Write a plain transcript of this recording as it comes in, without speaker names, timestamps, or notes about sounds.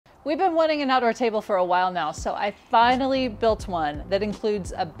We've been wanting an outdoor table for a while now, so I finally built one that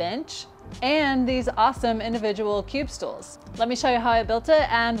includes a bench and these awesome individual cube stools. Let me show you how I built it,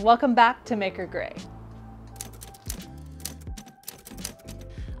 and welcome back to Maker Gray.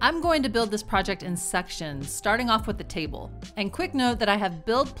 I'm going to build this project in sections, starting off with the table. And quick note that I have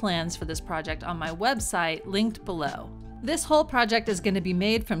build plans for this project on my website linked below. This whole project is going to be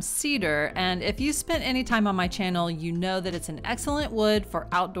made from cedar, and if you spent any time on my channel, you know that it's an excellent wood for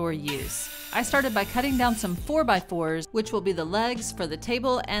outdoor use. I started by cutting down some 4x4s, which will be the legs for the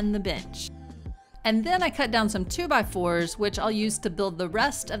table and the bench. And then I cut down some 2x4s, which I'll use to build the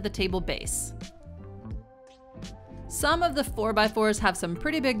rest of the table base. Some of the 4x4s have some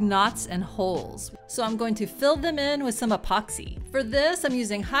pretty big knots and holes, so I'm going to fill them in with some epoxy. For this, I'm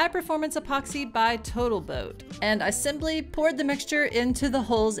using high performance epoxy by Total Boat, and I simply poured the mixture into the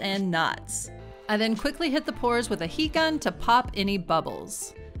holes and knots. I then quickly hit the pores with a heat gun to pop any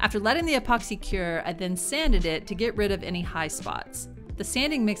bubbles. After letting the epoxy cure, I then sanded it to get rid of any high spots. The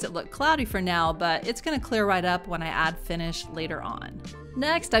sanding makes it look cloudy for now, but it's going to clear right up when I add finish later on.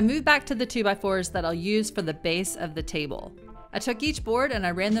 Next, I moved back to the 2x4s that I'll use for the base of the table. I took each board and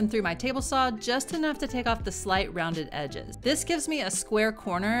I ran them through my table saw just enough to take off the slight rounded edges. This gives me a square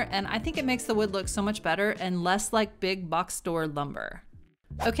corner, and I think it makes the wood look so much better and less like big box store lumber.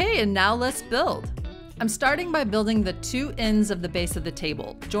 Okay, and now let's build. I'm starting by building the two ends of the base of the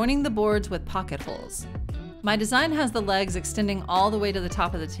table, joining the boards with pocket holes. My design has the legs extending all the way to the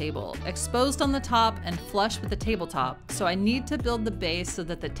top of the table, exposed on the top and flush with the tabletop, so I need to build the base so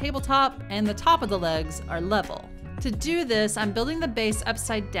that the tabletop and the top of the legs are level. To do this, I'm building the base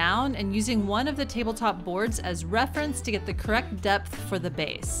upside down and using one of the tabletop boards as reference to get the correct depth for the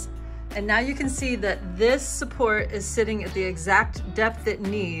base. And now you can see that this support is sitting at the exact depth it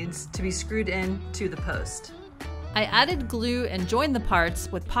needs to be screwed in to the post. I added glue and joined the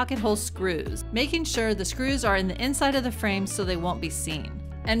parts with pocket hole screws, making sure the screws are in the inside of the frame so they won't be seen.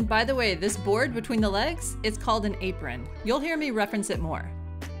 And by the way, this board between the legs, it's called an apron. You'll hear me reference it more.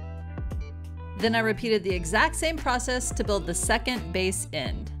 Then I repeated the exact same process to build the second base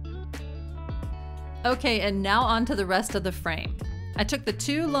end. Okay, and now on to the rest of the frame. I took the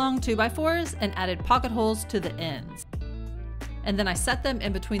two long 2x4s and added pocket holes to the ends. And then I set them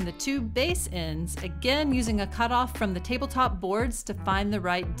in between the two base ends, again using a cutoff from the tabletop boards to find the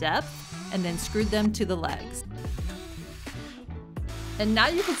right depth, and then screwed them to the legs. And now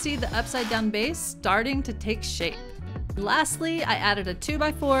you can see the upside down base starting to take shape. Lastly, I added a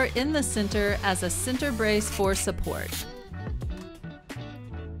 2x4 in the center as a center brace for support.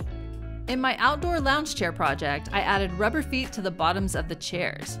 In my outdoor lounge chair project, I added rubber feet to the bottoms of the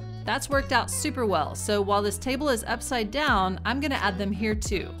chairs. That's worked out super well, so while this table is upside down, I'm gonna add them here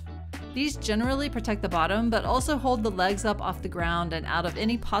too. These generally protect the bottom, but also hold the legs up off the ground and out of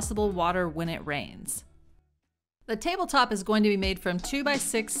any possible water when it rains. The tabletop is going to be made from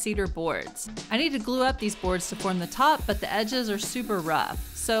 2x6 cedar boards. I need to glue up these boards to form the top, but the edges are super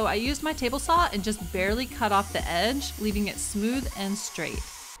rough. So I used my table saw and just barely cut off the edge, leaving it smooth and straight.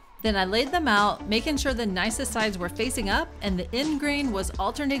 Then I laid them out, making sure the nicest sides were facing up and the end grain was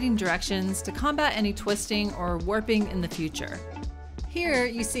alternating directions to combat any twisting or warping in the future. Here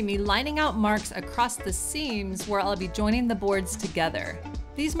you see me lining out marks across the seams where I'll be joining the boards together.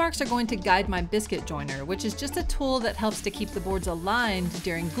 These marks are going to guide my biscuit joiner, which is just a tool that helps to keep the boards aligned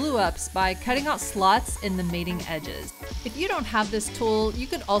during glue ups by cutting out slots in the mating edges. If you don't have this tool, you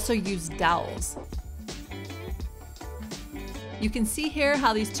could also use dowels. You can see here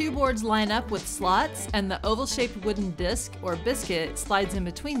how these two boards line up with slots, and the oval-shaped wooden disc or biscuit slides in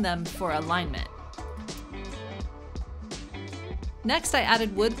between them for alignment. Next, I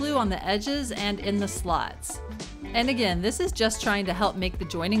added wood glue on the edges and in the slots. And again, this is just trying to help make the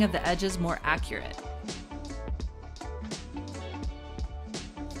joining of the edges more accurate.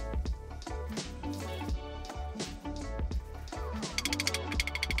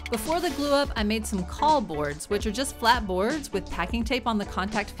 Before the glue up, I made some caul boards, which are just flat boards with packing tape on the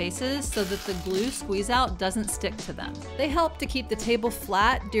contact faces so that the glue squeeze out doesn't stick to them. They help to keep the table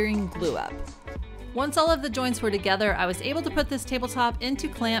flat during glue up. Once all of the joints were together, I was able to put this tabletop into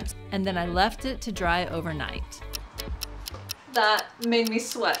clamps, and then I left it to dry overnight. That made me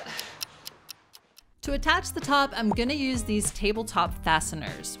sweat. To attach the top, I'm gonna use these tabletop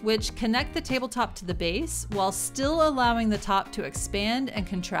fasteners, which connect the tabletop to the base while still allowing the top to expand and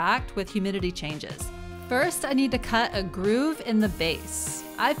contract with humidity changes. First, I need to cut a groove in the base.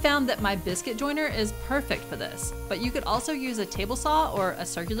 I found that my biscuit joiner is perfect for this, but you could also use a table saw or a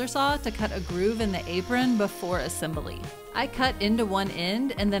circular saw to cut a groove in the apron before assembly. I cut into one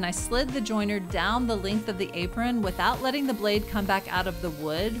end and then I slid the joiner down the length of the apron without letting the blade come back out of the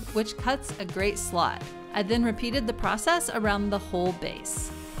wood, which cuts a great slot. I then repeated the process around the whole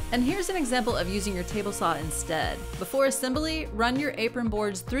base. And here's an example of using your table saw instead. Before assembly, run your apron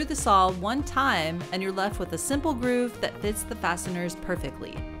boards through the saw one time and you're left with a simple groove that fits the fasteners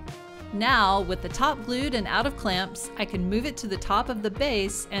perfectly. Now, with the top glued and out of clamps, I can move it to the top of the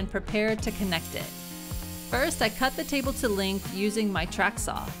base and prepare to connect it. First, I cut the table to length using my track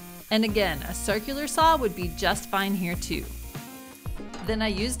saw. And again, a circular saw would be just fine here too. Then I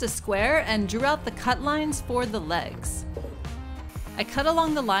used a square and drew out the cut lines for the legs. I cut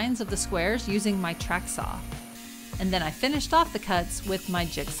along the lines of the squares using my track saw, and then I finished off the cuts with my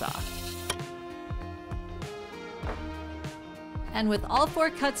jigsaw. And with all 4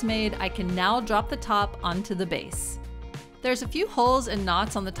 cuts made, I can now drop the top onto the base. There's a few holes and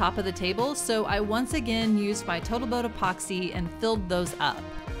knots on the top of the table, so I once again used my Total Boat epoxy and filled those up.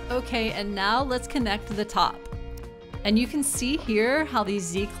 Okay, and now let's connect the top. And you can see here how these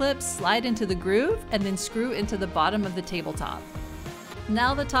Z-clips slide into the groove and then screw into the bottom of the tabletop.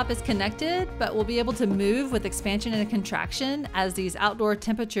 Now the top is connected, but we'll be able to move with expansion and contraction as these outdoor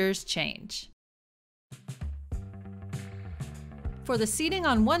temperatures change. For the seating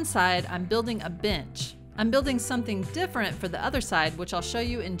on one side, I'm building a bench. I'm building something different for the other side, which I'll show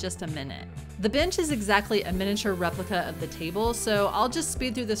you in just a minute. The bench is exactly a miniature replica of the table, so I'll just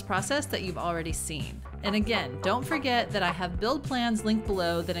speed through this process that you've already seen. And again, don't forget that I have build plans linked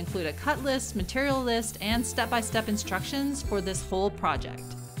below that include a cut list, material list, and step-by-step instructions for this whole project.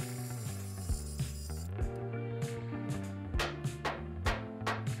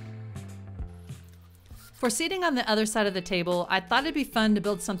 For seating on the other side of the table, I thought it'd be fun to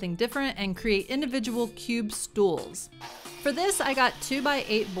build something different and create individual cube stools. For this, I got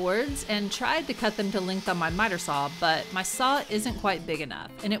 2x8 boards and tried to cut them to length on my miter saw, but my saw isn't quite big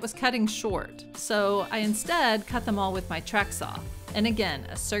enough and it was cutting short. So I instead cut them all with my track saw. And again,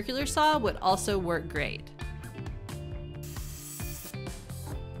 a circular saw would also work great.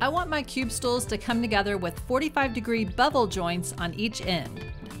 I want my cube stools to come together with 45-degree bevel joints on each end.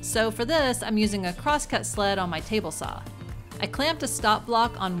 So for this, I'm using a crosscut sled on my table saw. I clamped a stop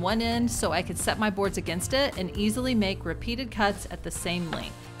block on one end so I could set my boards against it and easily make repeated cuts at the same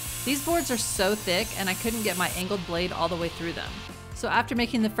length. These boards are so thick and I couldn't get my angled blade all the way through them. So after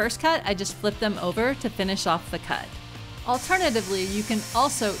making the first cut, I just flipped them over to finish off the cut. Alternatively, you can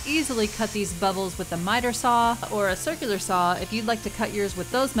also easily cut these bevels with a miter saw or a circular saw if you'd like to cut yours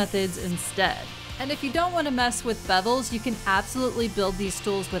with those methods instead. And if you don't want to mess with bevels, you can absolutely build these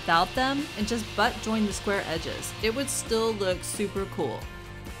stools without them and just butt join the square edges. It would still look super cool.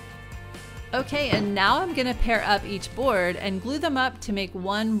 Okay, and now I'm gonna pair up each board and glue them up to make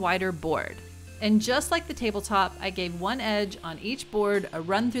one wider board. And just like the tabletop, I gave one edge on each board a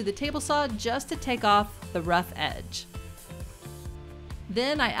run through the table saw just to take off the rough edge.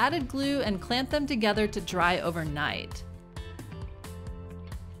 Then I added glue and clamped them together to dry overnight.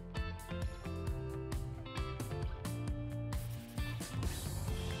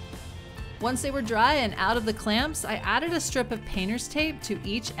 Once they were dry and out of the clamps, I added a strip of painter's tape to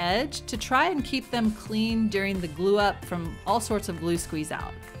each edge to try and keep them clean during the glue up from all sorts of glue squeeze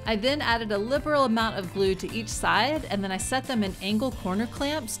out. I then added a liberal amount of glue to each side and then I set them in angle corner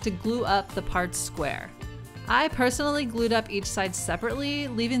clamps to glue up the parts square. I personally glued up each side separately,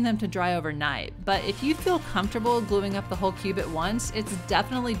 leaving them to dry overnight, but if you feel comfortable gluing up the whole cube at once, it's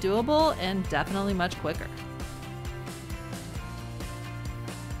definitely doable and definitely much quicker.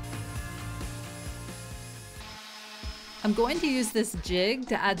 I'm going to use this jig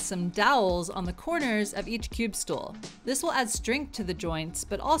to add some dowels on the corners of each cube stool. This will add strength to the joints,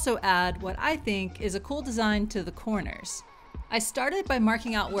 but also add what I think is a cool design to the corners. I started by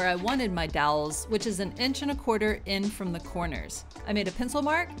marking out where I wanted my dowels, which is 1 1/4 inches in from the corners. I made a pencil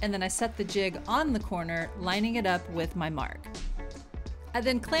mark and then I set the jig on the corner, lining it up with my mark. I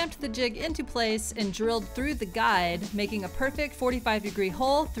then clamped the jig into place and drilled through the guide, making a perfect 45-degree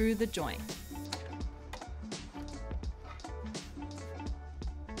hole through the joint.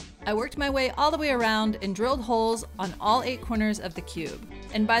 I worked my way all the way around and drilled holes on all 8 corners of the cube.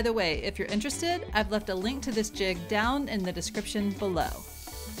 And by the way, if you're interested, I've left a link to this jig down in the description below.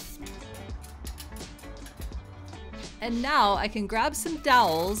 And now I can grab some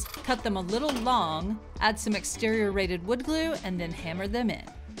dowels, cut them a little long, add some exterior rated wood glue, and then hammer them in.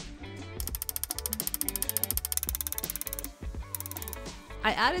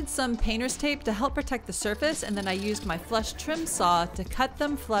 I added some painter's tape to help protect the surface, and then I used my flush trim saw to cut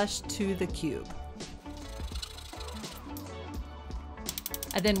them flush to the cube.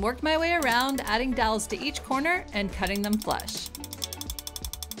 I then worked my way around, adding dowels to each corner and cutting them flush.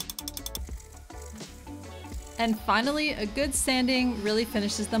 And finally, a good sanding really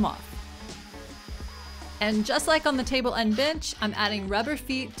finishes them off. And just like on the table and bench, I'm adding rubber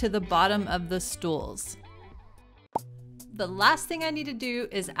feet to the bottom of the stools. The last thing I need to do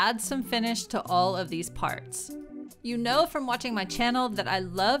is add some finish to all of these parts. You know from watching my channel that I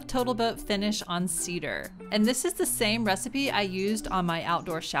love Total Boat finish on cedar, and this is the same recipe I used on my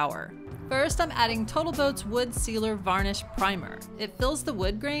outdoor shower. First, I'm adding Total Boat's Wood Sealer Varnish Primer. It fills the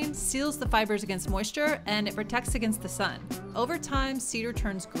wood grain, seals the fibers against moisture, and it protects against the sun. Over time, cedar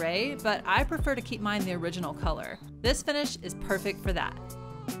turns gray, but I prefer to keep mine the original color. This finish is perfect for that.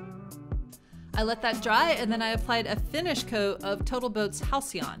 I let that dry, and then I applied a finish coat of Total Boat's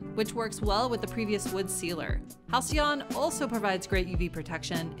Halcyon, which works well with the previous wood sealer. Halcyon also provides great UV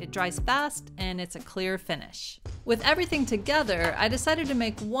protection, it dries fast, and it's a clear finish. With everything together, I decided to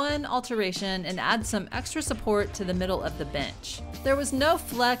make one alteration and add some extra support to the middle of the bench. There was no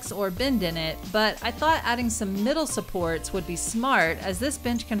flex or bend in it, but I thought adding some middle supports would be smart, as this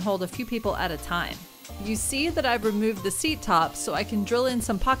bench can hold a few people at a time. You see that I've removed the seat tops so I can drill in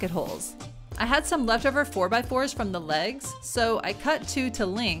some pocket holes. I had some leftover 4x4s from the legs, so I cut 2 to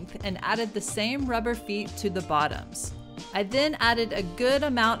length and added the same rubber feet to the bottoms. I then added a good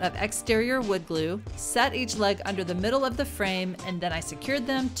amount of exterior wood glue, set each leg under the middle of the frame, and then I secured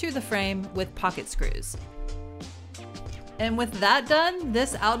them to the frame with pocket screws. And with that done,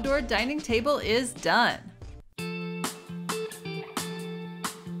 this outdoor dining table is done.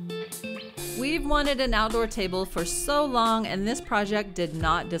 We've wanted an outdoor table for so long, and this project did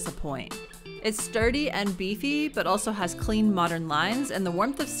not disappoint. It's sturdy and beefy, but also has clean modern lines, and the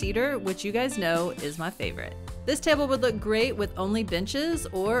warmth of cedar, which you guys know is my favorite. This table would look great with only benches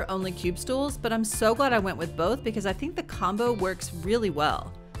or only cube stools, but I'm so glad I went with both because I think the combo works really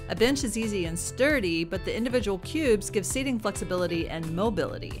well. A bench is easy and sturdy, but the individual cubes give seating flexibility and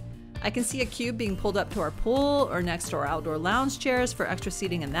mobility. I can see a cube being pulled up to our pool or next to our outdoor lounge chairs for extra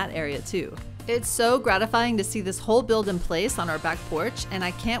seating in that area too. It's so gratifying to see this whole build in place on our back porch, and I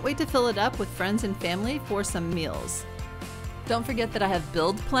can't wait to fill it up with friends and family for some meals. Don't forget that I have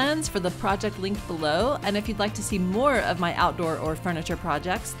build plans for the project linked below, and if you'd like to see more of my outdoor or furniture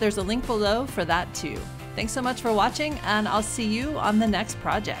projects, there's a link below for that too. Thanks so much for watching, and I'll see you on the next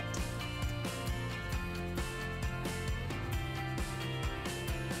project.